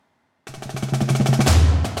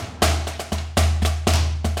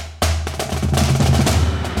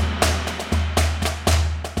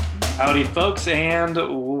Howdy, folks, and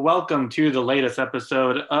welcome to the latest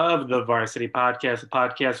episode of the Varsity Podcast, a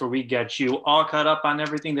podcast where we get you all caught up on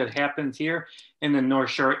everything that happens here in the North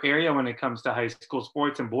Shore area when it comes to high school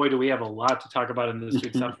sports. And boy, do we have a lot to talk about in this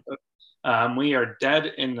week's episode. We are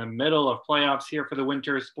dead in the middle of playoffs here for the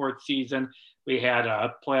winter sports season. We had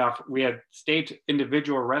state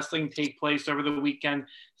individual wrestling take place over the weekend,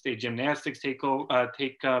 state gymnastics take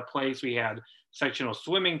place. We had sectional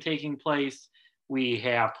swimming taking place. We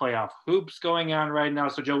have playoff hoops going on right now.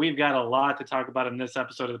 So, Joe, we've got a lot to talk about in this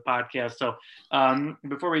episode of the podcast. So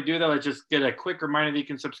before we do that, let's just get a quick reminder that you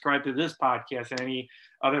can subscribe to this podcast and any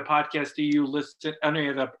other podcasts that you listen, any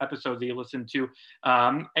other episodes that you listen to,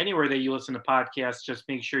 anywhere that you listen to podcasts. Just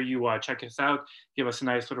make sure you check us out. Give us a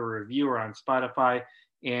nice little review or on Spotify,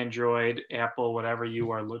 Android, Apple, whatever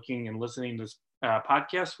you are looking and listening to this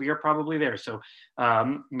podcast, we are probably there. So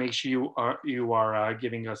make sure you are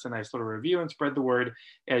giving us a nice little review and spread the word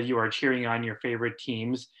as you are cheering on your favorite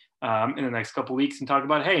teams in the next couple of weeks and talk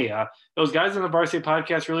about, hey, those guys in the Varsity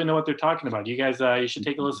Podcast really know what they're talking about. You guys, you should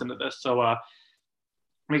take a listen to this. So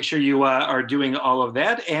make sure you are doing all of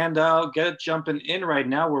that, and get jumping in right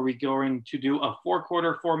now where we're going to do a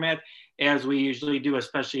 4-quarter format as we usually do,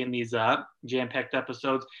 especially in these jam-packed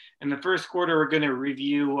episodes. In the first quarter, we're going to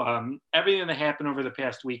review everything that happened over the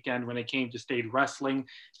past weekend when it came to state wrestling,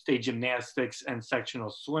 state gymnastics, and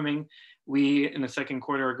sectional swimming. We, in the second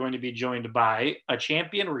quarter, are going to be joined by a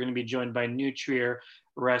champion. We're going to be joined by New Trier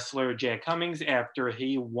wrestler Jack Cummings after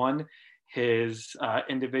he won his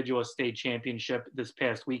individual state championship this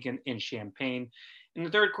past weekend in Champaign. In the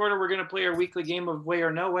third quarter, we're going to play our weekly game of Way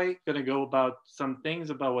or No Way. Going to go about some things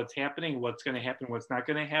about what's happening, what's going to happen, what's not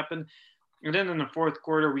going to happen. And then in the fourth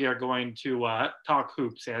quarter, we are going to talk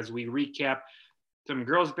hoops as we recap some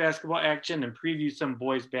girls basketball action and preview some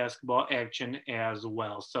boys basketball action as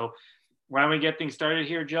well. So why don't we get things started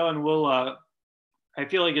here, Joe? And we'll, I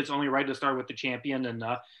feel like it's only right to start with the champion and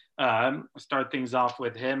start things off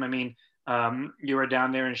with him. I mean, you were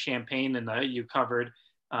down there in Champaign and you covered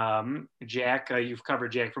Jack. You've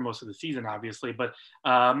covered Jack for most of the season, obviously, but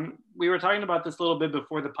we were talking about this a little bit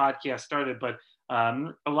before the podcast started, but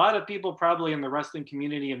a lot of people probably in the wrestling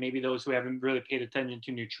community and maybe those who haven't really paid attention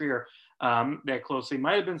to New Trier that closely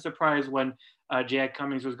might have been surprised when Jack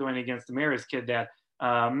Cummings was going against the Maris kid that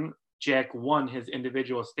Jack won his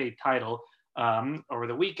individual state title over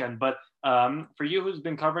the weekend. But for you who's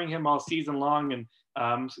been covering him all season long and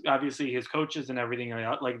obviously his coaches and everything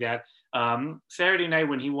like that, Saturday night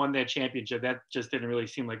when he won that championship, that just didn't really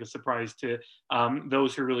seem like a surprise to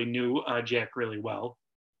those who really knew Jack really well.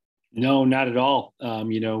 No, not at all.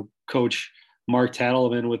 Coach Mark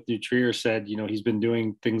Tattleman with New Trier said, he's been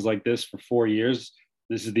doing things like this for 4 years.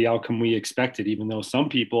 This is the outcome we expected, even though some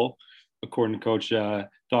people, according to Coach,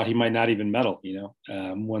 thought he might not even medal,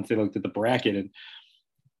 once they looked at the bracket. And,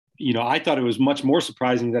 I thought it was much more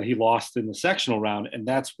surprising that he lost in the sectional round. And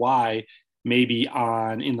that's why maybe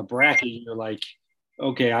in the bracket, you're like,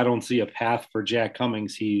 okay, I don't see a path for Jack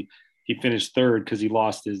Cummings. He finished third because he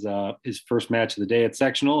lost his first match of the day at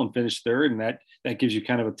sectional and finished third. And that gives you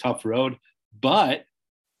kind of a tough road. But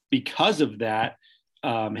because of that,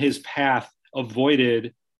 his path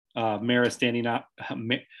avoided Marianopolis,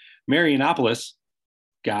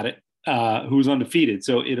 got it, who was undefeated.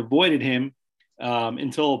 So it avoided him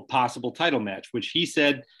until a possible title match, which he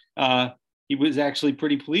said he was actually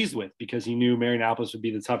pretty pleased with because he knew Marianopolis would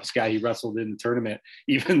be the toughest guy he wrestled in the tournament,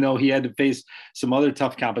 even though he had to face some other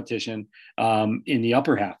tough competition in the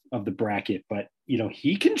upper half of the bracket. But,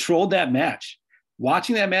 he controlled that match.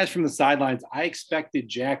 Watching that match from the sidelines, I expected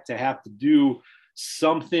Jack to have to do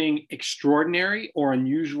something extraordinary or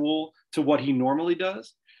unusual to what he normally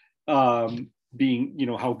does, being,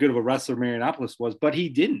 how good of a wrestler Marianopolis was, but he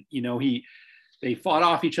didn't. They fought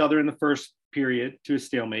off each other in the first period to a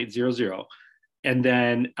stalemate, 0-0. And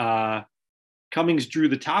then Cummings drew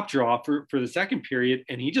the top draw for the second period,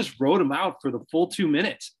 and he just rode him out for the full 2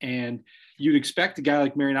 minutes. And you'd expect a guy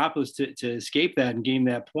like Marianopolis to escape that and gain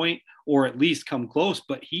that point, or at least come close,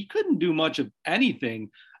 but he couldn't do much of anything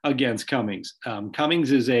against Cummings.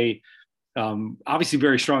 Cummings is obviously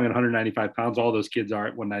very strong at 195 pounds. All those kids are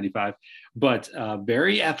at 195, but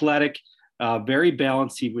very athletic, very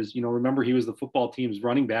balanced. He was, remember he was the football team's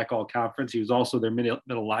running back all conference. He was also their middle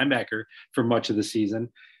linebacker for much of the season.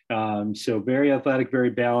 So very athletic, very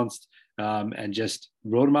balanced, and just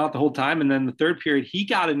rode him out the whole time. And then the third period, he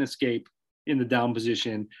got an escape in the down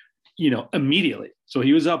position, immediately. So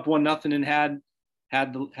he was up 1-0 and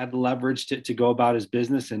had the leverage to go about his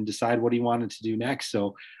business and decide what he wanted to do next.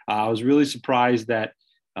 So I was really surprised that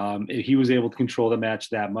he was able to control the match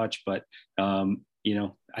that much. But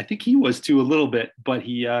I think he was too a little bit, but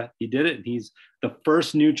he did it. And he's the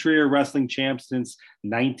first New Trier wrestling champ since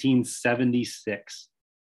 1976.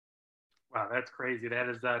 Wow, that's crazy. That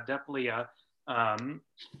is definitely um,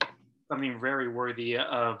 something very worthy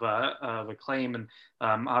of acclaim. And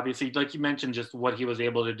obviously, like you mentioned, just what he was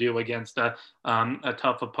able to do against a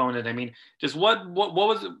tough opponent. I mean, just what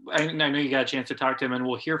was, I know you got a chance to talk to him, and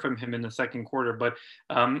we'll hear from him in the second quarter, but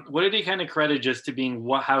what did he kind of credit just to being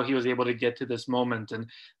how he was able to get to this moment, and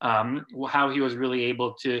how he was really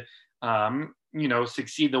able to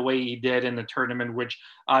succeed the way he did in the tournament, which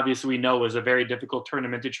obviously we know was a very difficult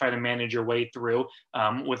tournament to try to manage your way through,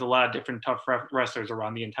 with a lot of different tough wrestlers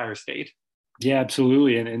around the entire state. Yeah,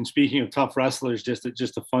 absolutely. And speaking of tough wrestlers, just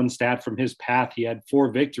a fun stat from his path: he had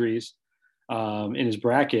 4 victories in his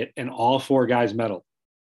bracket, and all 4 guys medaled.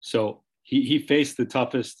 So he faced the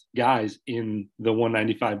toughest guys in the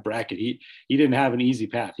 195 bracket. He didn't have an easy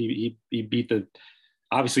path. He beat the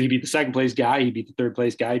second place guy, he beat the third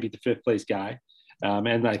place guy, he beat the fifth place guy,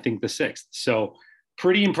 and I think the sixth. So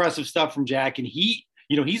pretty impressive stuff from Jack. And he's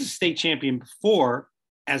a state champion before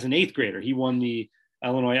as an 8th grader. He won the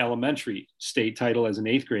Illinois elementary state title as an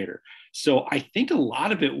 8th grader. So I think a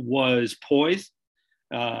lot of it was poise.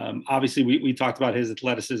 Obviously, we talked about his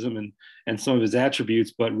athleticism and some of his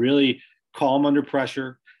attributes, but really calm under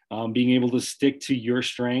pressure, being able to stick to your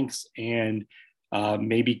strengths and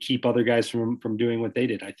maybe keep other guys from doing what they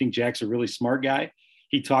did. I think Jack's a really smart guy.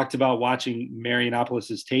 He talked about watching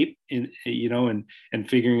Marianopolis's tape and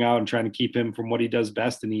figuring out and trying to keep him from what he does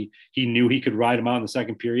best. And he knew he could ride him out in the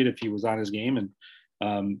second period if he was on his game.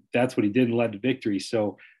 And that's what he did and led to victory.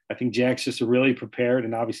 So I think Jack's just a really prepared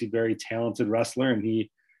and obviously very talented wrestler. And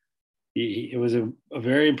it was a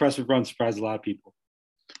very impressive run, surprised a lot of people.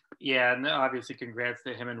 Yeah, and obviously congrats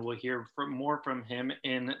to him, and we'll hear more from him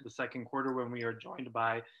in the second quarter when we are joined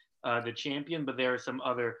by the champion. But there are some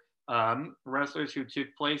other wrestlers who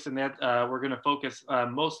took place, and that we're going to focus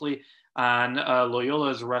mostly on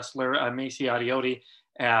Loyola's wrestler, Massey Odiotti.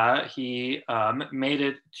 He made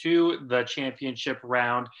it to the championship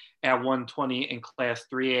round at 120 in Class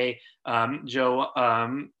 3A. Joe,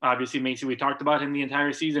 obviously, Massey, we talked about him the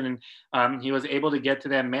entire season, and he was able to get to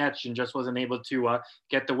that match and just wasn't able to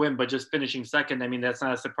get the win, but just finishing second. I mean, that's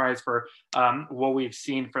not a surprise for what we've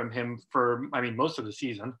seen from him for, most of the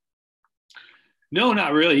season. No,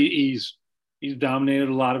 not really. He's dominated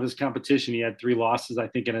a lot of his competition. He had 3 losses, I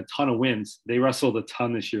think, and a ton of wins. They wrestled a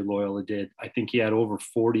ton this year, Loyola did. I think he had over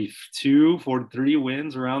 43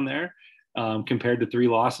 wins around there, compared to 3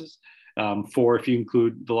 losses, 4 if you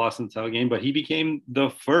include the loss in the title game. But he became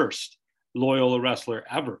the first Loyola wrestler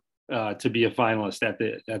ever to be a finalist at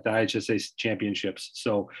the IHSA championships.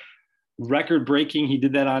 So record breaking. He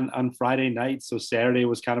did that on Friday night. So Saturday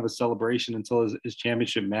was kind of a celebration until his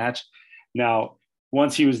championship match. Now,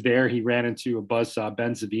 once he was there, he ran into a buzzsaw.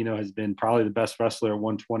 Ben Savino has been probably the best wrestler at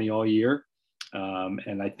 120 all year.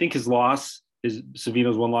 And I think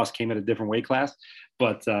Savino's one loss came at a different weight class,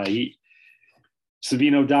 but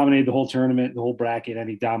Savino dominated the whole tournament, the whole bracket, and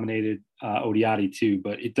he dominated Odiotti too.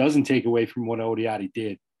 But it doesn't take away from what Odiotti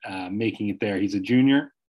did, making it there. He's a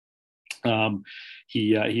junior.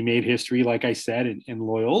 He made history, like I said, and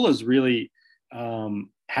Loyola's really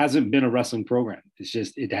hasn't been a wrestling program.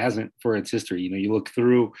 It hasn't for its history. You look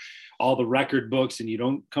through all the record books and you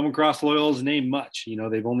don't come across Loyola's name much.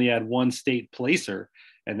 They've only had 1 state placer,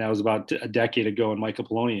 and that was about a decade ago in Micah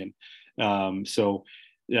Polonian. So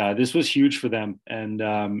this was huge for them. And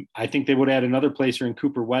I think they would add another placer in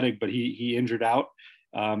Cooper Wettig, but he injured out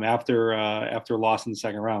after a loss in the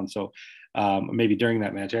second round. So maybe during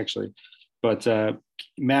that match, actually. But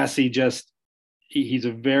Massey he's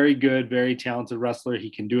a very good, very talented wrestler. He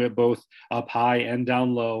can do it both up high and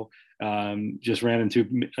down low. Just ran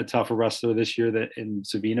into a tougher wrestler this year in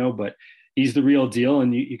Savino, but he's the real deal,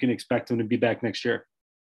 and you can expect him to be back next year.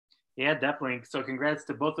 Yeah, definitely. So congrats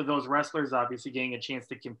to both of those wrestlers, obviously getting a chance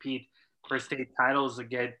to compete for state titles,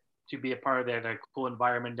 again, to be a part of that cool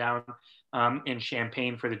environment down in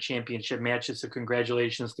Champaign for the championship matches. So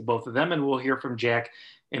congratulations to both of them, and we'll hear from Jack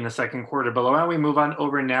in the second quarter. But why don't we move on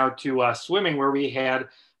over now to swimming, where we had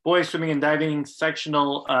boys swimming and diving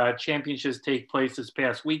sectional championships take place this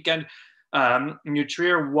past weekend. New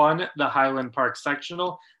Trier won the Highland Park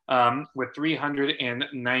sectional with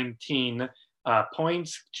 319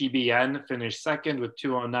 points. GBN finished second with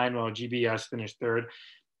 209, while GBS finished third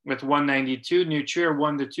with 192. New Trier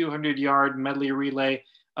won the 200-yard medley relay,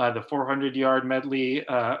 the 400-yard medley,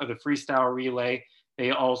 the freestyle relay.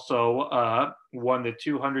 They also won the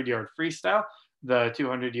 200-yard freestyle, the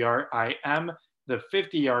 200-yard IM, the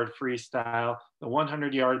 50-yard freestyle, the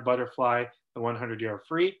 100-yard butterfly, the 100-yard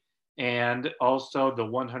free, and also the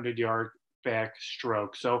 100-yard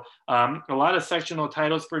backstroke. So a lot of sectional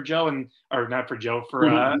titles for Joe, or not for Joe, for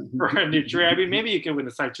for New Trier. I mean, maybe you could win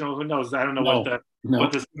the sectional. Who knows? I don't know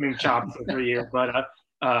what the swimming chops are for you, but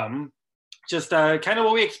just kind of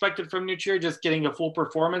what we expected from New Trier, just getting a full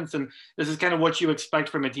performance. And this is kind of what you expect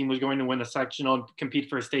from a team who's going to win a sectional and compete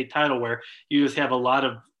for a state title, where you just have a lot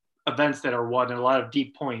of events that are won and a lot of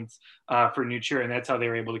deep points for New Trier, and that's how they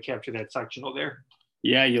were able to capture that sectional there.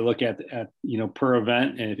 Yeah, you look at per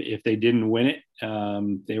event, and if they didn't win it,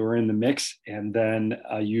 they were in the mix, and then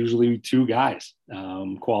usually two guys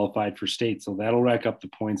qualified for state, so that'll rack up the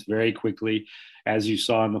points very quickly, as you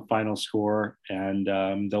saw in the final score, and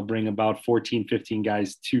they'll bring about 14, 15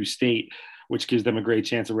 guys to state, which gives them a great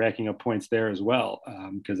chance of racking up points there as well,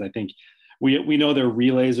 because I think we know their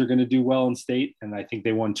relays are going to do well in state, and I think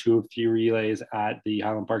they won 2 of 3 relays at the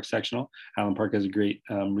Highland Park sectional. Highland Park has a great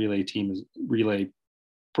relay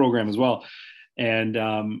program as well, and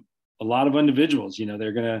a lot of individuals.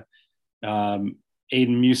 They're gonna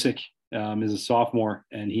Aiden Music is a sophomore,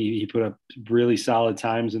 and he put up really solid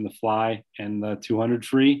times in the fly and the 200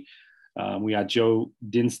 free. We got Joe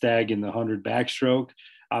Dinstag in the 100 backstroke.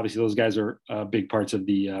 Obviously those guys are big parts of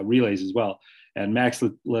the relays as well, and Max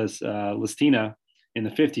Listina in the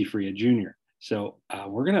 50 free, a junior. So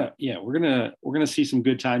we're gonna see some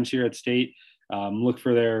good times here at state. Look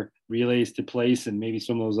for their relays to place, and maybe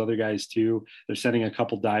some of those other guys too. They're sending a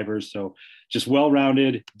couple divers, so just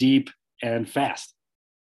well-rounded, deep, and fast.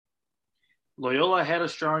 Loyola had a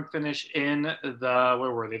strong finish in the,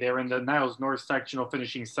 where were they? They were in the Niles North sectional,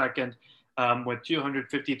 finishing second with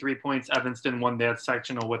 253 points. Evanston won that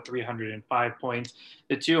sectional with 305 points.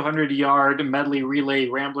 The 200-yard medley relay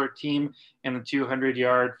Rambler team, and the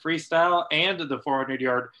 200-yard freestyle, and the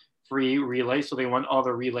 400-yard free relay. So they won all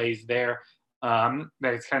the relays there.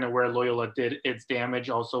 That's kind of where Loyola did its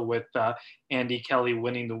damage, also with Andy Kelly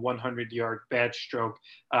winning the 100-yard backstroke.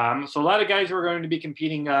 So a lot of guys who are going to be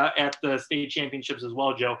competing at the state championships as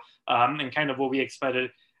well, Joe, and kind of what we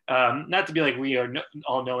expected. Not to be like we are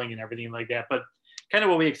all knowing and everything like that, but kind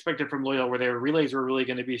of what we expected from Loyola, where their relays were really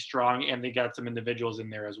going to be strong, and they got some individuals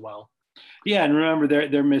in there as well. Yeah, and remember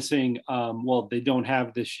they're missing. They don't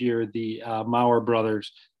have this year the Maurer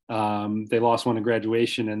brothers. They lost one in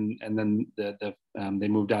graduation, and then they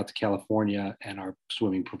moved out to California and are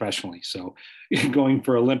swimming professionally. So going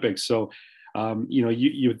for Olympics. So,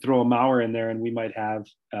 you throw a Maurer in there and we might have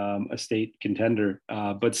a state contender.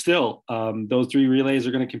 But still, those 3 relays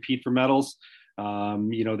are going to compete for medals.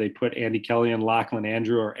 They put Andy Kelly and Lachlan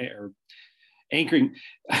Andrew or anchoring.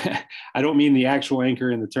 I don't mean the actual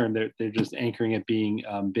anchor in the term. They're just anchoring it being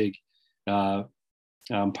big.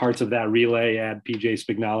 Parts of that relay, add PJ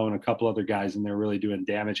Spignolo and a couple other guys, and they're really doing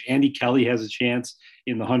damage. Andy Kelly has a chance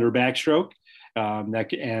in the 100 backstroke,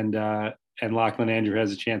 and Lachlan Andrew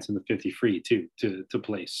has a chance in the 50 free too to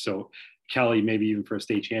place. So Kelly maybe even for a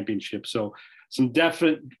state championship. So some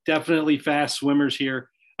definitely fast swimmers here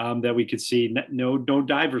that we could see. No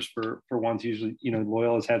divers for once. Usually,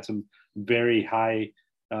 Loyola's had some very high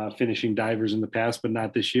finishing divers in the past, but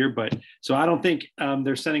not this year. But so I don't think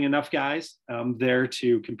they're sending enough guys there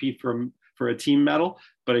to compete for a team medal,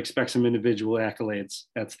 but expect some individual accolades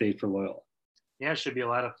at state for Loyola. Yeah, it should be a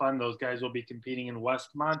lot of fun. Those guys will be competing in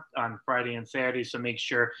Westmont on Friday and Saturday, so make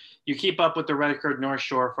sure you keep up with the Redcord North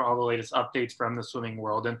Shore for all the latest updates from the swimming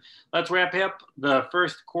world. And let's wrap up the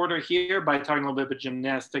first quarter here by talking a little bit about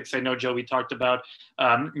gymnastics. I know, Joe, we talked about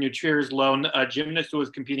New Trier's lone gymnast who was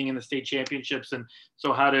competing in the state championships, and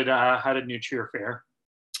so how did New Trier fare?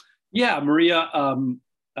 Yeah, Maria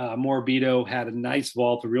Morbido had a nice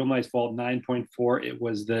vault, a real nice vault, 9.4. It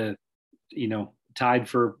was tied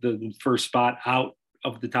for the first spot out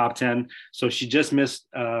of the top 10. So she just missed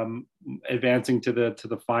advancing to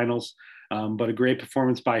the finals, but a great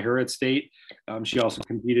performance by her at state. She also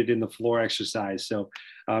competed in the floor exercise. So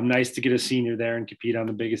nice to get a senior there and compete on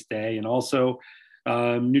the biggest day. And also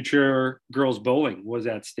New Trier girls bowling was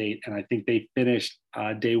at state, and I think they finished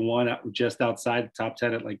day 1 just outside the top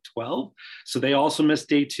 10 at like 12. So they also missed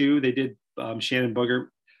day 2. They did Shannon Booger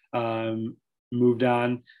moved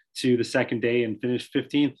on to the second day and finished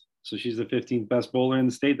 15th. So she's the 15th best bowler in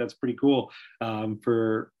the state. That's pretty cool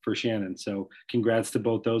for Shannon. So congrats to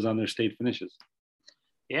both those on their state finishes.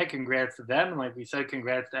 Yeah, congrats to them. And like we said,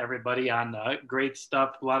 congrats to everybody on great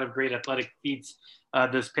stuff. A lot of great athletic feats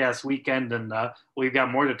this past weekend. And we've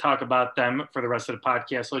got more to talk about them for the rest of the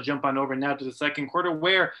podcast. So jump on over now to the second quarter,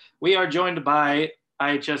 where we are joined by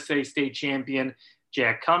IHSA state champion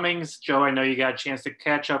Jack Cummings. Joe, I know you got a chance to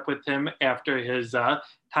catch up with him after his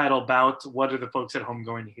title bout. What are the folks at home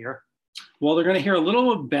going to hear? Well, they're going to hear a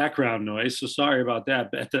little background noise, so sorry about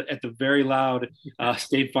that. At the very loud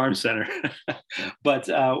State Farm Center, but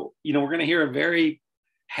we're going to hear a very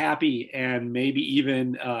happy and maybe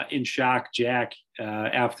even in shock Jack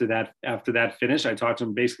after that finish. I talked to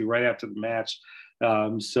him basically right after the match,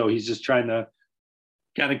 so he's just trying to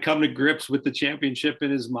kind of come to grips with the championship in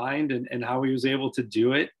his mind and how he was able to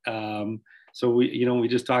do it. So we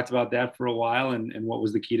just talked about that for a while and what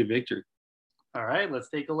was the key to victory. All right, let's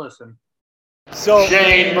take a listen. So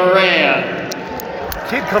Shane Moran.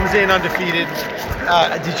 Kid comes in undefeated.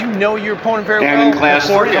 Did you know your opponent very And well in class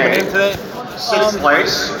before 3A, coming in today? Sixth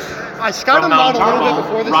place. I scouted him out a little bit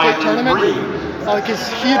before this state tournament because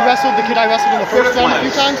he had wrestled the kid I wrestled in the first round a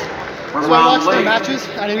few times. So I watched their matches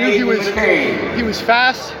and I knew he was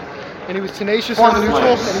fast and he was tenacious on the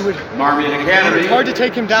neutral and it was hard to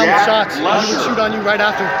take him down with shots and he would shoot on you right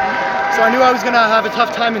after. So I knew I was going to have a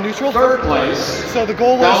tough time in neutral. Third place. So the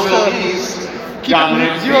goal was to keep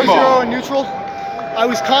it 0-0 in neutral. I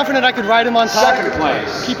was confident I could ride him on top, Second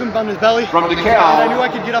place. keep him on his belly. From DeKalb, and I knew I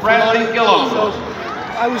could get up and on him. So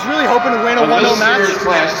I was really hoping to win a 1-0 match.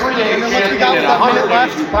 And then once we got about a minute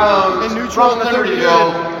left in neutral in the third period,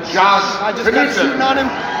 I just kept shooting on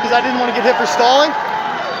him because I didn't want to get hit for stalling.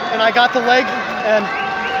 And I got the leg and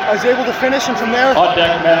I was able to finish, and from there, On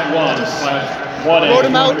deck, Matt 1, just /1A, rode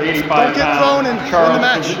him out, don't get thrown, and win the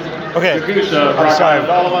match. Okay. Kagusa, I'm sorry.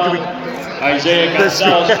 Isaiah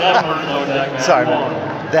Gonzalez, Edward, on deck, Matt Sorry,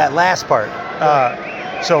 1. that last part.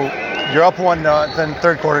 So you're up 1-0, then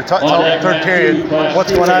third quarter, third period.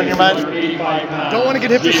 What's going on in your mind? Don't want to get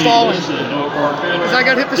hit for stalling. Because I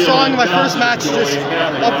got hit for stalling in my first match, just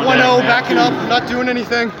up 1-0, backing up, not doing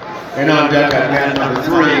anything. And on deck at man number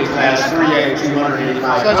 3, class 3A,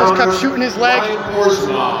 285. So I just kept shooting his leg,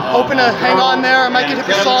 hoping to hang on there. I might get hit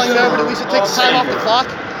for stalling there, but at least it takes time off the clock.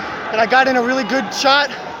 And I got in a really good shot.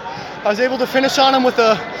 I was able to finish on him with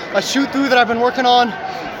a shoot through that I've been working on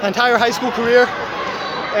my entire high school career.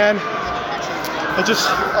 And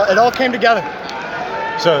it all came together.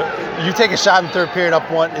 So you take a shot in third period up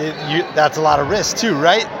one. That's a lot of risk too,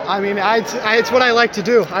 right? I mean, it's what I like to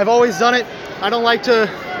do. I've always done it. I don't like to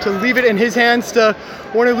leave it in his hands to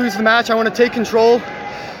win or lose the match. I want to take control,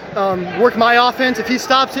 work my offense. If he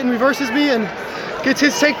stops it and reverses me and gets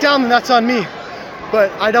his takedown, then that's on me. But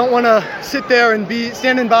I don't want to sit there and be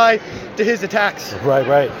standing by to his attacks.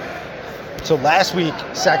 Right. So last week,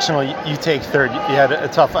 sectional, you take third. You had a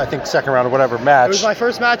tough, I think, second round or whatever match. It was my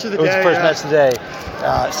first match of the day. It was the first match of the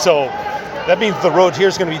day. So that means the road here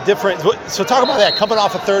is going to be different. So talk about that, coming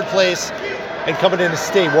off of third place and coming into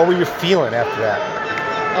state. What were you feeling after that?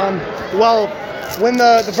 Well, when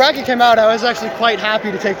the bracket came out, I was actually quite happy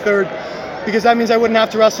to take third because that means I wouldn't have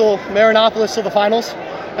to wrestle Marinopolis till the finals.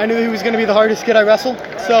 I knew he was going to be the hardest kid I wrestled.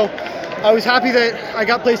 So I was happy that I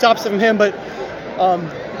got placed opposite of him, but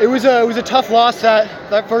it was a tough loss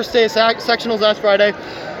that first day of sectionals last Friday,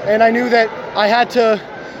 and I knew that I had to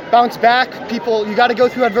bounce back. You got to go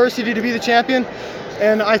through adversity to be the champion,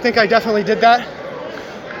 and I think I definitely did that.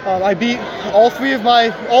 I beat all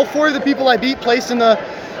four of the people I beat placed in the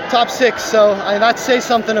top 6, so that says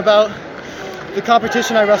something about the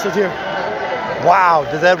competition I wrestled here. Wow,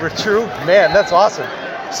 did that ever true? Man, that's awesome.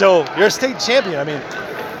 So you're a state champion. I mean,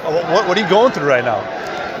 what are you going through right now?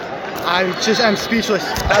 I'm speechless.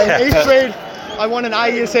 In 8th grade, I won an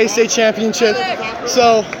IESA state championship,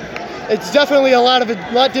 so it's definitely a lot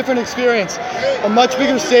different experience. A much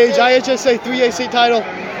bigger stage, IHSA 3A state title.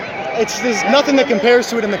 There's nothing that compares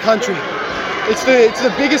to it in the country. It's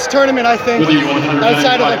the biggest tournament, I think,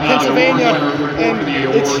 outside of Pennsylvania,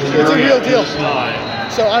 and it's a real deal.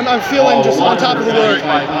 So I'm feeling just on top of the world.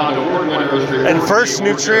 And first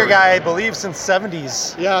new trigger guy, I believe, since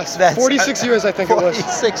 70s. Yeah, 46 years, I think it was.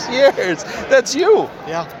 46 years. That's you.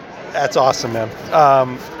 Yeah. That's awesome, man.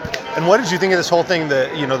 And what did you think of this whole thing?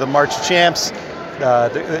 The March of Champs,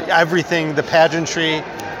 everything, the pageantry.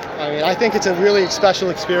 I mean, I think it's a really special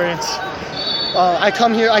experience.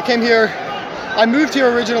 I moved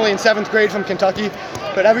here originally in 7th grade from Kentucky,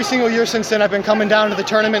 but every single year since then I've been coming down to the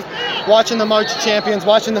tournament, watching the March of Champions,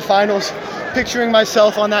 watching the finals, picturing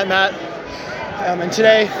myself on that mat. And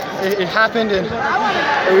today it happened, and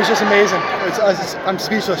it was just amazing. I'm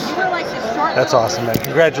speechless. That's awesome, man.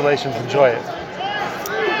 Congratulations. Enjoy it.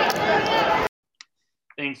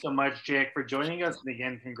 Thanks so much, Jack, for joining us. And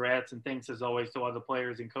again, congrats, and thanks as always to all the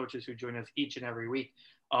players and coaches who join us each and every week.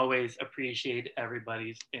 Always appreciate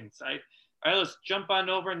everybody's insight. All right, let's jump on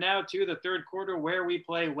over now to the third quarter where we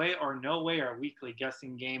play Way or No Way, our weekly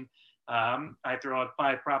guessing game. I throw out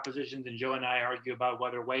 5 propositions, and Joe and I argue about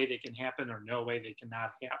whether way they can happen or no way they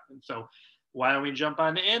cannot happen. So why don't we jump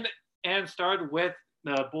on in and start with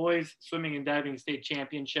the boys swimming and diving state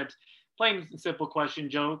championships. Plain and simple question,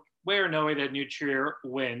 Joe. Way or no way that New Trier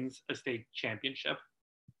wins a state championship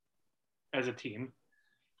as a team?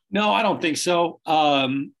 No, I don't think so.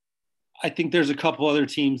 I think there's a couple other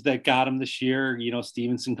teams that got them this year. You know,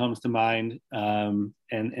 Stevenson comes to mind, and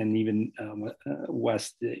even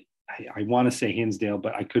West. I want to say Hinsdale,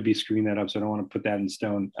 but I could be screwing that up, so I don't want to put that in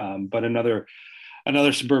stone. But another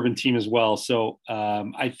suburban team as well. So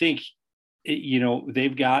I think,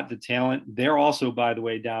 they've got the talent. They're also, by the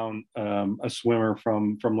way, down a swimmer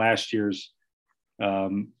from last year's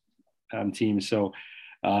team. So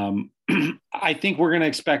I think we're going to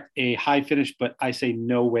expect a high finish, but I say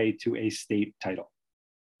no way to a state title.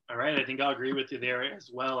 All right. I think I'll agree with you there as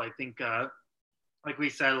well. I think, like we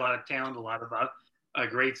said, a lot of talent, a lot of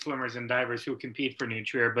great swimmers and divers who compete for New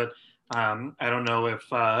Trier, but I don't know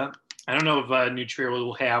if New Trier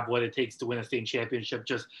will have what it takes to win a state championship,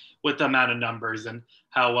 just with the amount of numbers and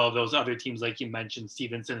how well those other teams, like you mentioned,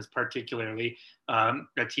 Stevenson is particularly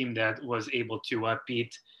a team that was able to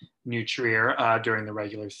beat New Trier during the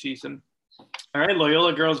regular season. All right,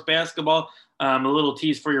 Loyola girls basketball, a little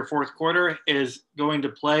tease for your fourth quarter, is going to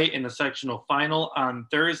play in the sectional final on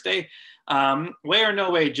Thursday. Way or no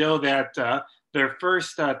way, Joe, that their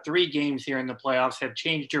first 3 games here in the playoffs have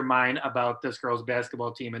changed your mind about this girls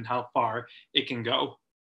basketball team and how far it can go?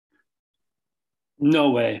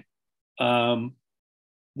 No way. What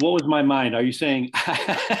was my mind? Are you saying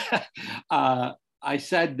I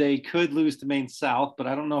said they could lose to Maine South, but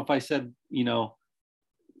I don't know if I said,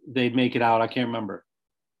 they'd make it out. I can't remember.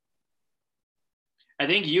 I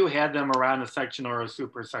think you had them around a section or a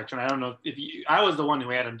super section. I don't know if I was the one who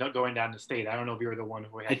had them going down to state. I don't know if you were the one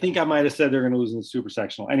who had I think I might have said they're going to lose in the super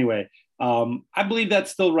sectional. Anyway, I believe that's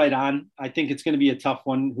still right on. I think it's going to be a tough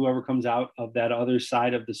one, whoever comes out of that other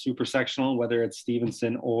side of the super sectional, whether it's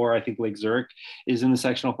Stevenson or I think Lake Zurich is in the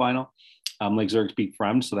sectional final. Lake Zurich beat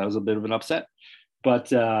Fremd, so that was a bit of an upset.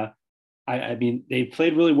 But I mean, they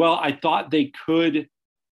played really well. I thought GBS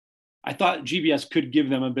could give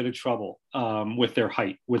them a bit of trouble with their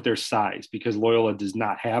height, with their size, because Loyola does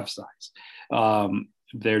not have size.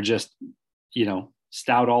 They're just,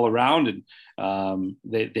 stout all around, and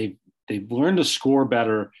they've learned to score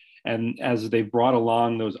better. And as they've brought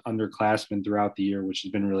along those underclassmen throughout the year, which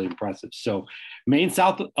has been really impressive. So Maine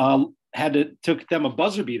South took them a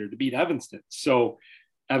buzzer beater to beat Evanston. So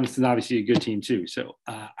Evanston obviously a good team too. So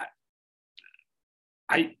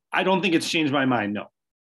I don't think it's changed my mind. No.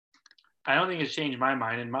 I don't think it's changed my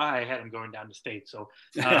mind, and I had them going down to state. So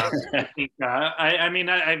I think,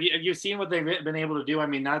 have you seen what they've been able to do? I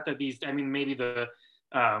mean, not that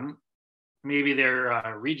maybe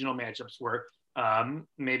their regional matchups were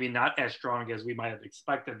maybe not as strong as we might have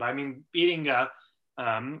expected. But I mean, beating who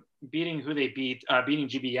they beat, beating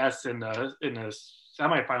GBS in the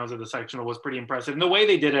semifinals of the sectional was pretty impressive. And the way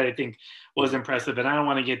they did it, I think, was impressive. And I don't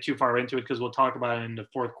want to get too far into it because we'll talk about it in the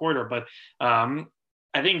fourth quarter. But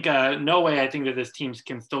I think no way I think that this team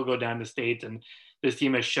can still go down to state, and this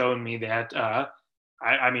team has shown me that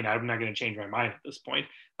I'm not going to change my mind at this point.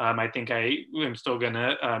 I think I am still going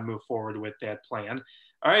to move forward with that plan.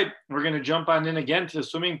 All right, we're going to jump on in again to the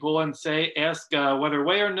swimming pool and ask whether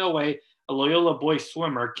way or no way a Loyola boy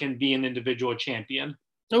swimmer can be an individual champion.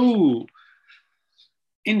 Oh,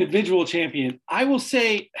 individual champion. I will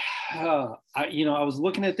say, I was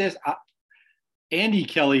looking at this. Andy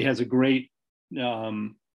Kelly has a great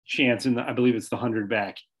chance in I believe it's the 100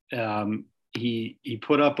 back. He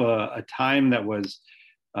put up a time that was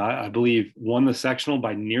I believe won the sectional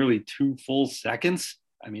by nearly 2 full seconds.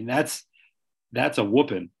 I mean, that's a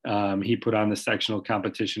whooping he put on the sectional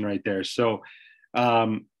competition right there. So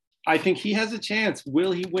I think he has a chance.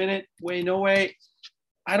 Will he win it? Way no way.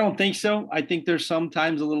 I don't think so. I think there's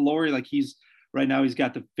sometimes a little lower, like right now he's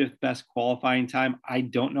got the 5th best qualifying time. I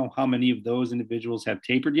don't know how many of those individuals have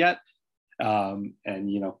tapered yet. And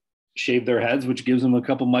shave their heads, which gives them a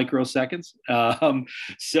couple microseconds.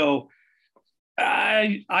 So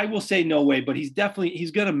I will say no way, but he's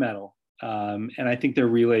going to medal. And I think their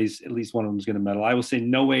relays, at least one of them is going to medal. I will say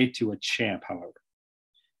no way to a champ, however.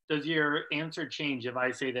 Does your answer change if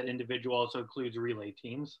I say that individual also includes relay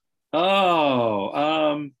teams?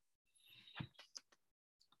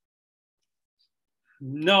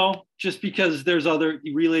 No, just because there's other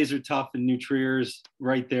relays are tough, and New Trier's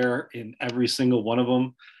right there in every single one of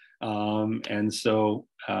them. And so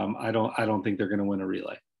I don't think they're going to win a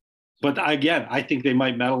relay. But again, I think they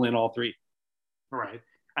might medal in all 3. Right.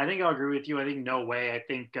 I think I'll agree with you. I think no way. I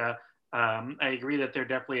think I agree that they're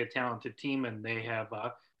definitely a talented team, and they have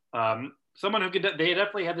someone who they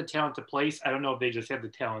definitely have the talent to place. I don't know if they just have the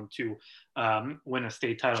talent to win a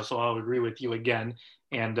state title. So I'll agree with you again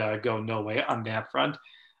and go no way on that front.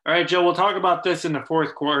 All right, Joe, we'll talk about this in the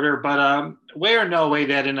fourth quarter, but way or no way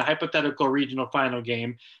that in a hypothetical regional final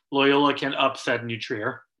game, Loyola can upset New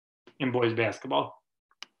Trier in boys basketball.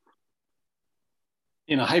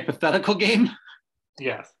 In a hypothetical game?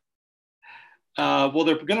 Yes. Well,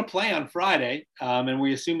 they're going to play on Friday, and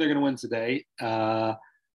we assume they're going to win today.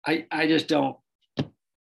 I just don't.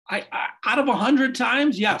 I out of 100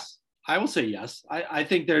 times, yes, I will say yes. I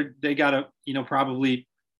think they got to probably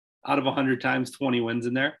out of 100 times 20 wins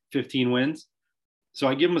in there, 15 wins. So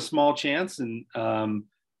I give them a small chance, and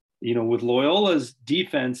with Loyola's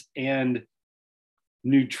defense and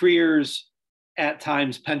New Trier's at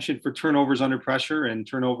times penchant for turnovers under pressure and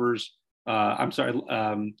turnovers.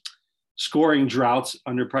 Scoring droughts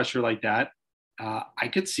under pressure like that. I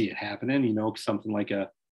could see it happening, something like in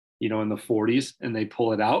the 40s, and they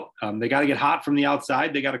pull it out. They got to get hot from the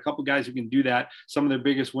outside. They got a couple guys who can do that. Some of their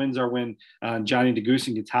biggest wins are when Johnny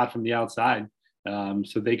DeGoosen gets hot from the outside.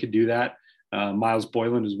 So they could do that. Miles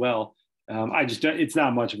Boylan as well. It's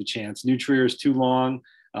not much of a chance. New Trier is too long.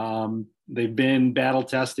 They've been battle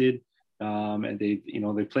tested, and they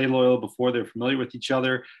played Loyola before. They're familiar with each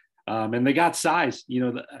other, and they got size.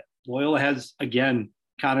 Loyola has, again,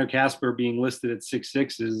 Connor Casper being listed at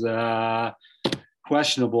 6'6" is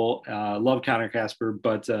questionable. Love Connor Casper,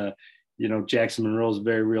 but Jackson Monroe is a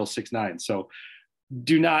very real 6'9". So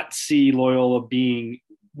do not see Loyola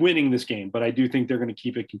winning this game, but I do think they're going to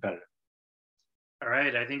keep it competitive. All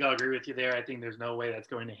right, I think I'll agree with you there. I think there's no way that's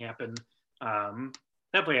going to happen.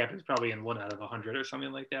 Definitely happens probably in 1 out of 100 or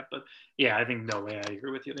something like that. But yeah, I think no way. I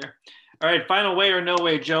agree with you there. All right, final way or no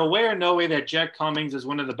way, Joe. Way or no way that Jack Cummings is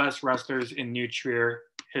one of the best wrestlers in New Trier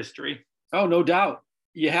history? Oh, no doubt.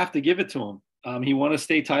 You have to give it to him. He won a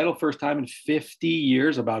state title first time in 50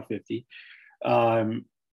 years, about 50. First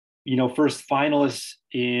finalist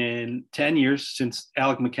in 10 years since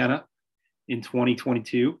Alec McKenna in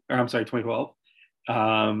 2012.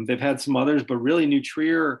 They've had some others, but really New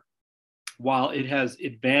Trier, while it has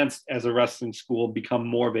advanced as a wrestling school, become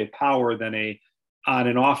more of a power than a on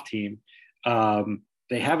and off team.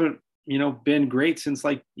 They haven't, been great since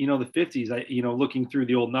the 50s. Looking through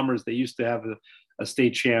the old numbers, they used to have a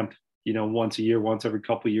state champ, once a year, once every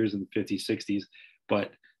couple of years in the 50s, 60s,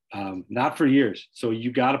 but not for years. So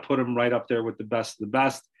you got to put them right up there with the best of the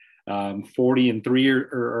best.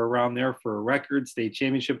 40-3 or around there for a record state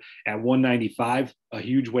championship at 195, a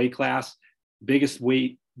huge weight class, biggest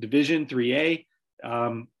weight division, 3A.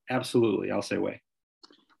 Absolutely, I'll say way.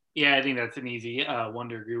 Yeah, I think that's an easy one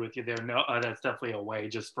to agree with you there. No, that's definitely a way,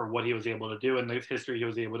 just for what he was able to do and the history he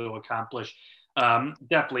was able to accomplish.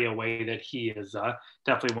 Definitely a way that he is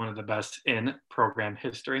definitely one of the best in program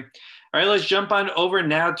history. All right, let's jump on over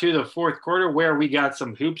now to the fourth quarter, where we got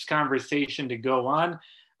some hoops conversation to go on.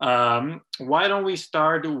 Why don't we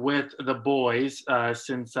start with the boys,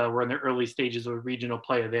 since we're in the early stages of regional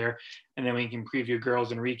play there, and then we can preview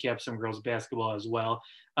girls and recap some girls basketball as well.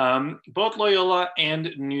 Both Loyola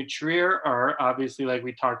and New Trier are obviously, like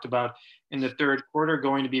we talked about in the third quarter,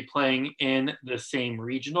 going to be playing in the same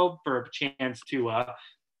regional for a chance to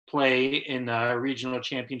play in the regional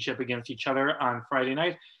championship against each other on Friday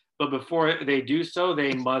night. But before they do so,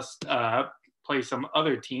 they must play some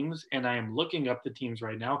other teams, and I am looking up the teams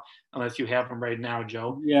right now, unless you have them right now,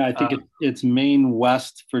 Joe. Yeah, I think it's Maine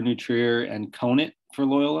West for New Trier and Conant for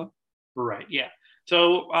Loyola. Right, yeah.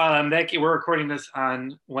 So we're recording this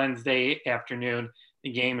on Wednesday afternoon.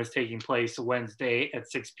 The game is taking place Wednesday at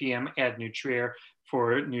 6 p.m. at New Trier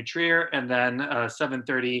for New Trier, and then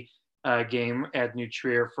 7:30 game at New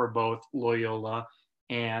Trier for both Loyola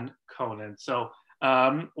and Conant. So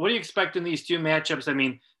what do you expect in these two matchups? I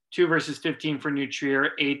mean, 2 versus 15 for New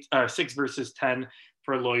Trier, 6 versus 10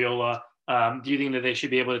 for Loyola. Do you think that they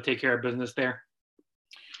should be able to take care of business there?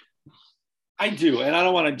 I do, and I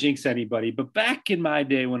don't want to jinx anybody, but back in my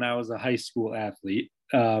day when I was a high school athlete,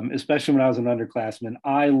 especially when I was an underclassman,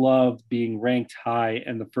 I loved being ranked high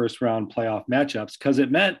in the first round playoff matchups because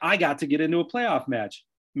it meant I got to get into a playoff match,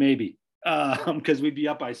 maybe, because we'd be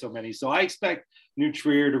up by so many. So I expect New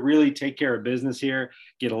Trier to really take care of business here,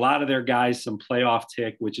 get a lot of their guys some playoff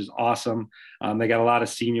tick, which is awesome. They got a lot of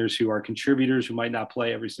seniors who are contributors who might not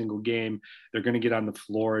play every single game. They're going to get on the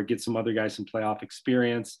floor, get some other guys some playoff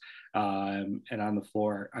experience. And on the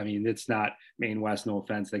floor, I mean, it's not Maine West, no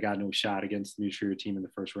offense. They got no shot against the New Trier team in the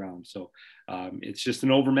first round. So it's just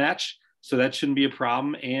an overmatch. So that shouldn't be a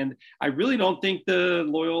problem. And I really don't think the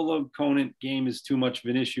Loyola Conant game is too much of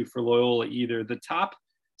an issue for Loyola either. The top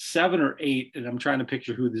 7 or 8, and I'm trying to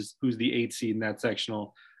picture who's the 8 seed in that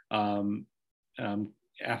sectional. after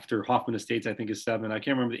Hoffman Estates, I think is 7. I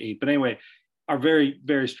can't remember the 8, but anyway, are very,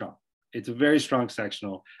 very strong. It's a very strong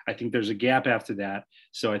sectional. I think there's a gap after that.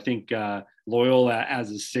 So I think Loyola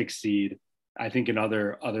as a 6 seed, I think in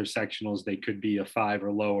other sectionals, they could be a 5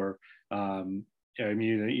 or lower. I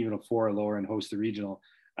mean, even a 4 or lower and host the regional.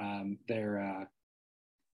 They're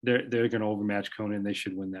going to overmatch Conan. They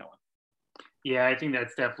should win that one. Yeah, I think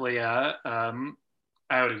that's definitely I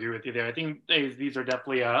would agree with you there. I think these are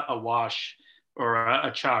definitely a wash or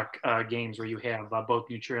a chalk games where you have both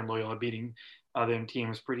New Trier and Loyola beating them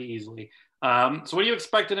teams pretty easily. So what do you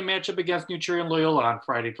expect in a matchup against New Trier and Loyola on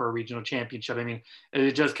Friday for a regional championship? I mean,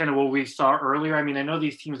 is it just kind of what we saw earlier? I mean, I know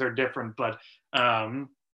these teams are different, but I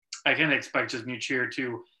can expect just New Trier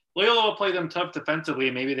to Loyola will play them tough defensively,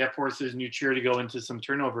 and maybe that forces New Trier to go into some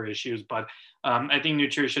turnover issues. But I think New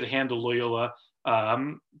Trier should handle Loyola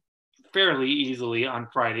fairly easily on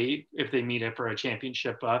Friday if they meet it for a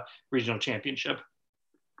championship, regional championship.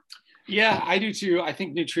 Yeah, I do too. I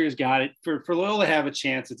think New Trier's got it. For Loyola to have a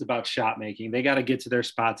chance, it's about shot making. They got to get to their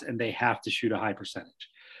spots and they have to shoot a high percentage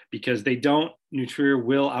because they don't. New Trier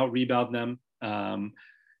will out rebound them. Not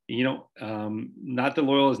that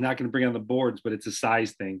Loyola is not going to bring on the boards, but it's a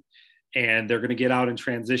size thing. And they're going to get out in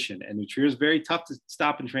transition. And New Trier is very tough to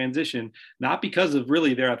stop in transition, not because of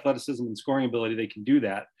really their athleticism and scoring ability. They can do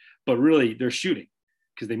that, but really they're shooting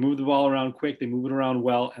because they move the ball around quick. They move it around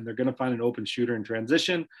well, and they're going to find an open shooter in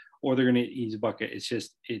transition, or they're going to ease a bucket. It's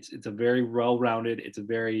just, it's a very well-rounded, it's a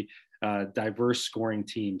very diverse scoring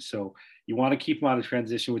team. So you want to keep them out of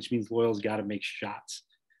transition, which means Loyal's got to make shots.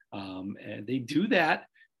 And they do that.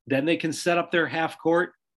 Then they can set up their half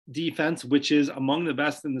court defense, which is among the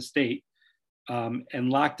best in the state,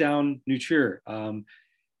 and lock down New Trier.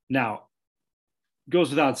 Now,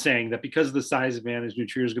 goes without saying that because of the size advantage, New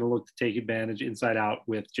Trier is going to look to take advantage inside out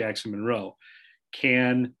with Jackson Monroe.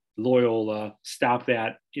 Can Loyola stop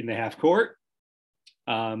that in the half court?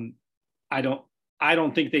 I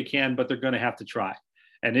don't think they can, but they're going to have to try.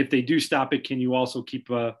 And if they do stop it, can you also keep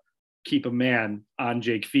a man on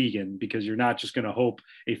Jake Fegan, because you're not just going to hope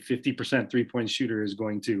a 50% 3-point shooter is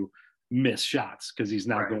going to miss shots, because he's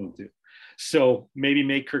not going to. So maybe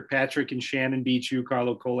make Kirkpatrick and Shannon beat you,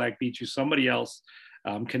 Carlo Kolak beat you, somebody else,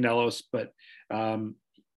 Canelos, but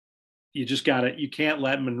you can't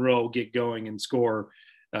let Monroe get going and score,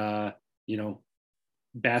 basket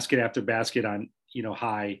after basket on,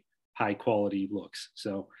 high quality looks.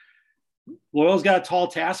 So Loyal's got a tall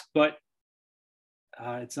task, but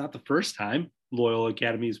it's not the first time Loyola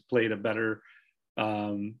Academy's played a better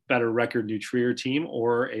record New Trier team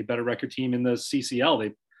or a better record team in the CCL.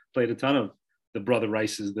 They played a ton of the Brother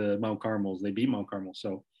Rices, the Mount Carmels. They beat Mount Carmel.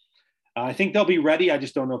 So I think they'll be ready. I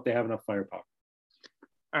just don't know if they have enough firepower.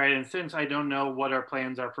 All right, and since I don't know what our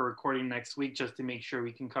plans are for recording next week, just to make sure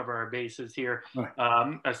we can cover our bases here,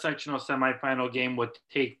 a sectional semifinal game would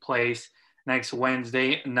take place next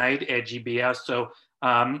Wednesday night at GBS. So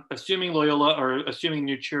assuming Loyola or assuming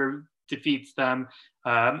New Trier defeats them,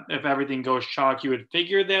 if everything goes chalk, you would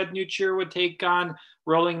figure that New Trier would take on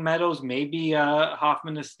Rolling Meadows, maybe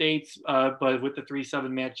Hoffman Estates, but with the 3-7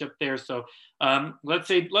 matchup there. So let's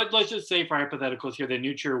just say for hypotheticals here that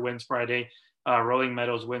New Trier wins Friday, Rolling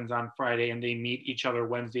Meadows wins on Friday, and they meet each other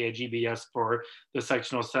Wednesday at GBS for the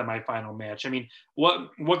sectional semifinal match. I mean,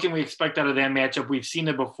 what can we expect out of that matchup? We've seen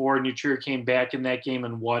it before. New Trier came back in that game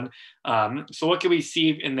and won. So what can we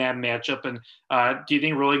see in that matchup? And do you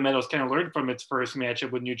think Rolling Meadows kind of learned from its first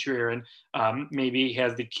matchup with New Trier and maybe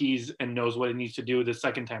has the keys and knows what it needs to do the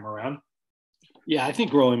second time around? Yeah, I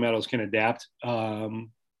think Rolling Meadows can adapt.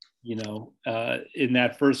 In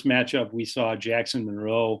that first matchup, we saw Jackson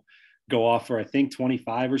Monroe go off for, I think,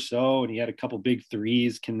 25 or so, and he had a couple big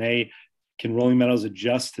threes. Can Rolling Meadows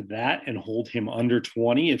adjust to that and hold him under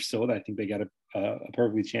 20? If so, I think they got a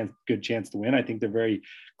perfectly good chance to win. I think they're very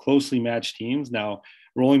closely matched teams. Now,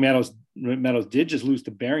 Rolling Meadows did just lose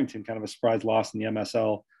to Barrington, kind of a surprise loss in the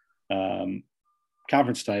MSL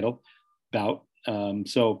conference title bout.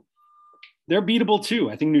 So they're beatable too.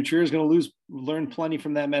 I think New Trier is going to learn plenty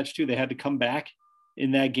from that match too. They had to come back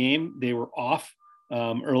in that game. They were off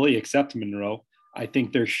early, except Monroe. I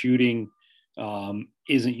think their shooting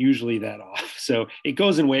isn't usually that off. So it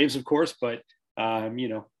goes in waves, of course, but a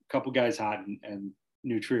couple guys hot and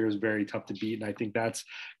New Trier is very tough to beat. And I think that's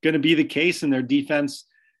going to be the case in their defense.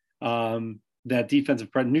 That defensive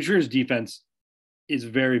New Trier's defense is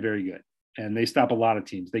very, very good. And they stop a lot of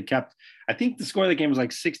teams. I think the score of the game was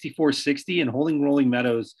like 64-60, and holding Rolling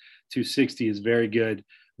Meadows to 60 is very good.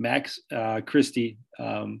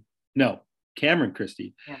 Cameron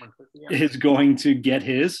Christie is going to get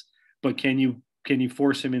his, but can you can you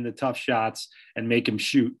force him into tough shots and make him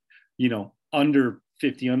shoot, under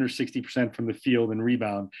 50, under 60% from the field and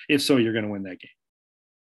rebound? If so, you're going to win that game.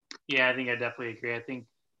 Yeah, I think I definitely agree. I think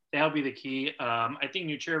that'll be the key. I think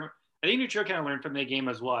New Trier kind of learned from that game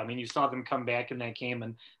as well. I mean, you saw them come back in that game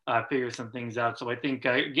and figure some things out. So I think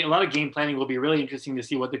a lot of game planning will be really interesting to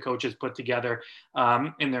see what the coaches put together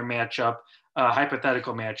in their matchup,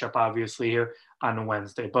 hypothetical matchup, obviously, here on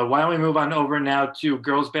Wednesday. But why don't we move on over now to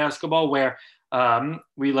girls basketball, where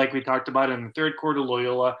we talked about in the third quarter,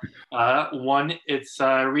 Loyola won its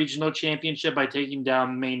regional championship by taking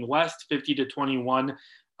down Maine West 50-21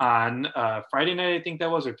 on Friday night, I think that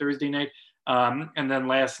was, or Thursday night. And then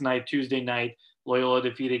last night, Tuesday night, Loyola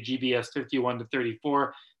defeated GBS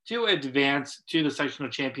 51-34 to advance to the sectional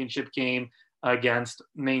championship game against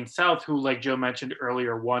Maine South, who, like Joe mentioned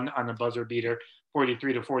earlier, won on a buzzer beater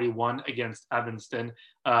 43-41 against Evanston.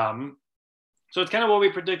 So it's kind of what we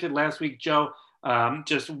predicted last week, Joe.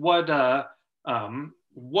 Just what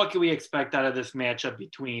can we expect out of this matchup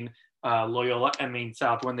between Loyola and Maine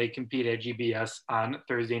South when they compete at GBS on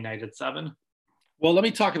Thursday night at 7? Well, let me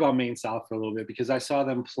talk about Maine South for a little bit, because I saw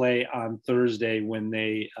them play on Thursday when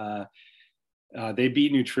they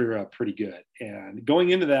beat New Trier pretty good. And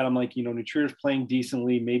going into that, I'm like, New Trier's playing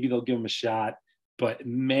decently. Maybe they'll give them a shot. But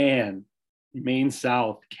man, Maine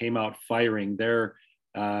South came out firing.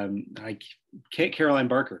 Caroline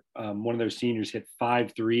Barker, one of their seniors, hit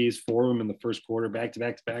 5 threes, 4 of them in the first quarter, back to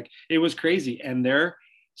back. It was crazy. And their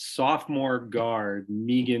sophomore guard,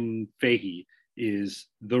 Megan Fahey, is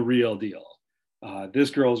the real deal. This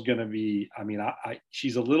girl's going to be,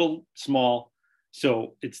 she's a little small,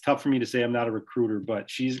 so it's tough for me to say. I'm not a recruiter, but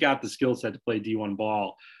she's got the skill set to play D1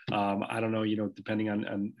 ball. I don't know, depending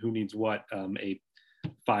on who needs what, a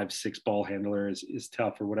 5'6" ball handler is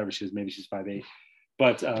tough, or whatever she is. Maybe she's 5'8".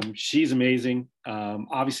 But she's amazing.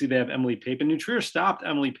 Obviously, they have Emily Pape, and New Trier stopped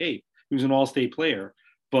Emily Pape, who's an all-state player.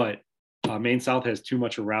 But Maine South has too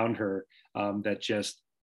much around her that just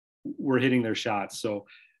were hitting their shots. So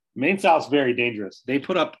Maine South's very dangerous. They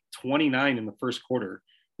put up 29 in the first quarter,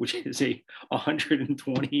 which is a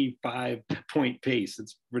 125-point pace.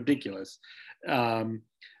 It's ridiculous.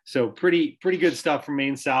 So pretty good stuff from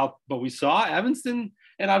Maine South. But we saw Evanston,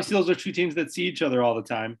 and obviously those are two teams that see each other all the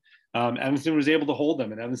time. Evanston was able to hold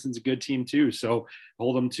them, and Evanston's a good team too. So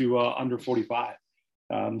hold them to under 45.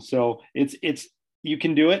 So it's you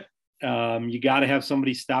can do it. You got to have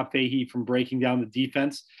somebody stop Fahey from breaking down the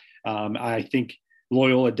defense. I think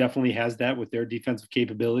Loyola definitely has that with their defensive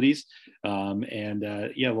capabilities.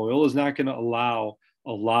 Loyola is not going to allow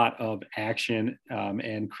a lot of action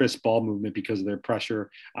and crisp ball movement because of their pressure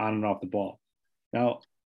on and off the ball. Now,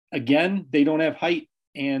 again, they don't have height,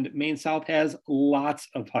 and Maine South has lots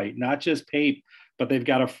of height, not just Pape, but they've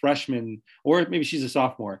got a freshman, or maybe she's a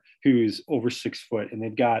sophomore, who's over 6 foot, and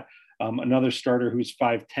they've got another starter who's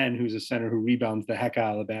 5'10", who's a center who rebounds the heck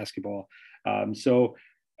out of the basketball.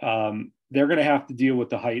 They're going to have to deal with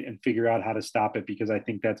the height and figure out how to stop it, because I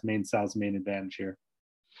think that's Maine South's main advantage here.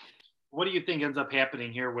 What do you think ends up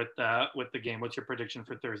happening here with the game? What's your prediction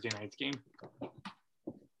for Thursday night's game?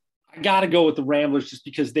 I got to go with the Ramblers, just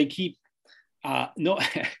because they keep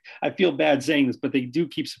I feel bad saying this, but they do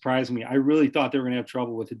keep surprising me. I really thought they were going to have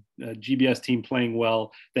trouble with a GBS team playing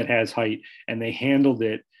well that has height, and they handled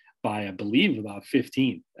it by, I believe, about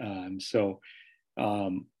 15.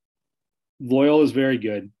 Loyola is very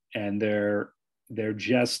good, and they're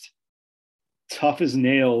just tough as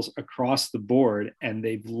nails across the board. And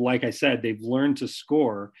like I said, they've learned to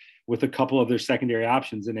score with a couple of their secondary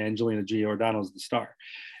options, and Angelina Giordano is the star.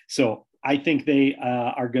 So I think they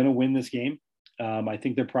are going to win this game. I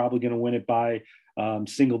think they're probably going to win it by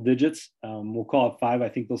single digits. We'll call it 5. I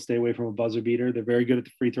think they'll stay away from a buzzer beater. They're very good at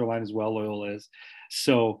the free throw line as well, Loyola is.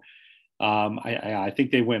 So I think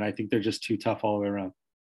they win. I think they're just too tough all the way around.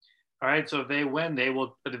 All right, so if they win, they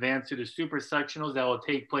will advance to the super sectionals that will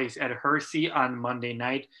take place at Hersey on Monday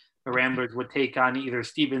night. The Ramblers would take on either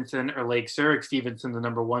Stevenson or Lake Zurich. Stevenson, the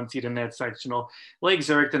number 1 seed in that sectional. Lake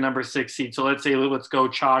Zurich, the number 6 seed. So let's go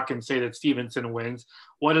chalk and say that Stevenson wins.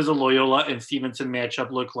 What does a Loyola and Stevenson matchup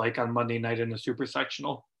look like on Monday night in the super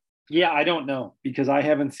sectional? Yeah, I don't know, because I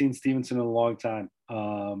haven't seen Stevenson in a long time.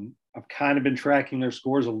 I've kind of been tracking their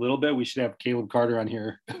scores a little bit. We should have Caleb Carter on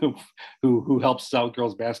here who helps us out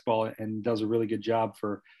girls basketball and does a really good job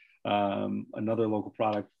for another local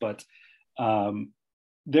product. But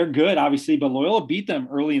they're good, obviously, but Loyola beat them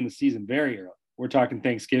early in the season, very early. We're talking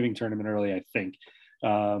Thanksgiving tournament early, I think.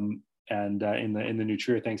 And in the New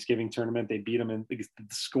Trier Thanksgiving tournament, they beat them. And the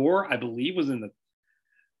score, I believe, was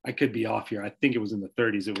I could be off here. I think it was in the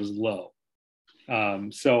 30s. It was low.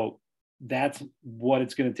 So that's what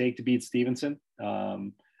it's going to take to beat Stevenson.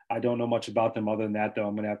 I don't know much about them other than that, though.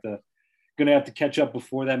 I'm going to have to catch up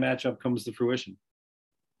before that matchup comes to fruition.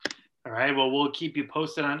 All right. Well, we'll keep you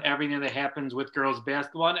posted on everything that happens with girls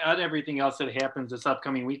basketball and everything else that happens this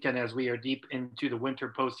upcoming weekend as we are deep into the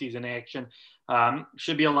winter postseason action.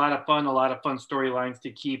 Should be a lot of fun storylines to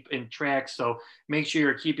keep in track. So make sure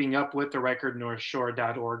you're keeping up with the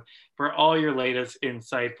recordnorthshore.org for all your latest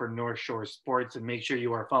insight for North Shore sports. And make sure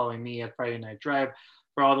you are following me at Friday Night Drive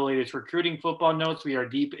for all the latest recruiting football notes. We are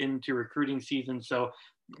deep into recruiting season, so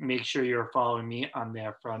make sure you're following me on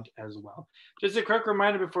that front as well. Just a quick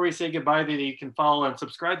reminder before we say goodbye that you can follow and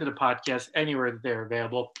subscribe to the podcast anywhere that they're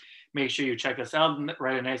available. Make sure you check us out and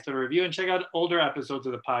write a nice little review and check out older episodes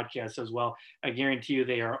of the podcast as well. I guarantee you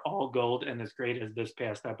they are all gold and as great as this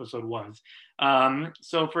past episode was.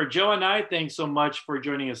 So for Joe and I, thanks so much for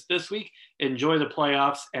joining us this week. Enjoy the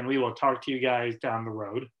playoffs, and we will talk to you guys down the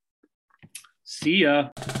road. See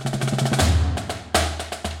ya.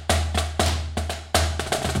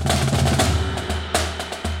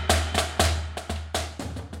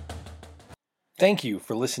 Thank you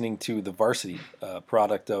for listening to The Varsity,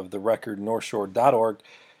 product of the recordnorthshore.org,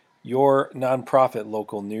 your nonprofit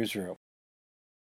local newsroom.